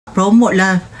Promote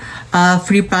lah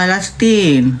Free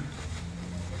Palestine.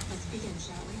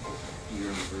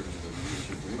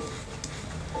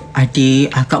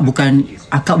 Adik, akak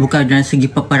bukan dari segi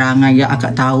peperangan ya.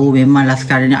 Akak tahu memanglah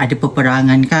sekarang ni ada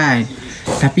peperangan kan.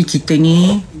 Tapi kita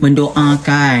ni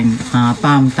mendoakan.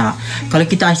 Faham tak? Kalau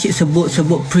kita asyik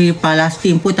sebut Free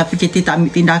Palestine pun tapi kita tak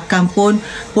ambil tindakan pun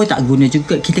tak guna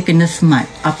juga. Kita kena smart.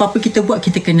 Apa-apa kita buat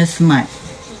kita kena smart.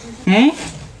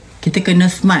 Kita kena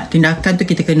smart. Tindakan tu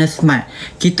kita kena smart.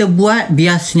 Kita buat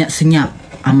biar senyap-senyap.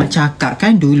 Amat cakap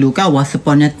kan dulu kan, once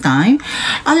upon a time.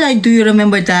 Do you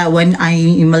remember that when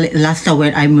last time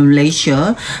when I'm in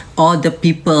Malaysia, all the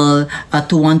people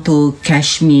to want to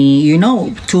cash me,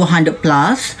 200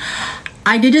 plus.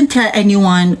 I didn't tell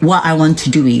anyone what I want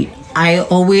to do it. I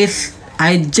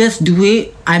just do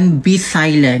it. I'm be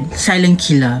silent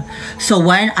killer. So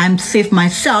when I'm save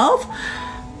myself,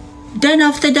 then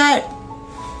after that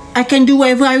I can do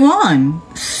whatever I want.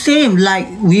 Same like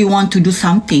we want to do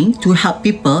something to help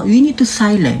people, you need to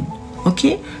silent.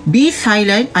 Okay? Be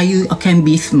silent and you can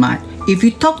be smart. If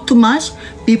you talk too much,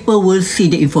 people will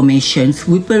see the information.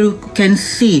 People can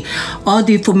see all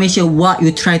the information what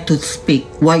you try to speak,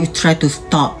 what you try to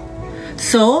stop.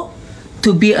 So,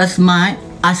 to be a smart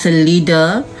as a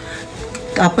leader,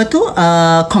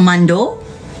 commando,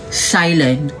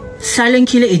 silent. Silent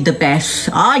killer is the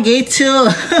best. Gitu.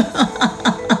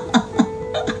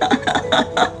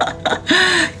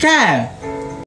 Kan?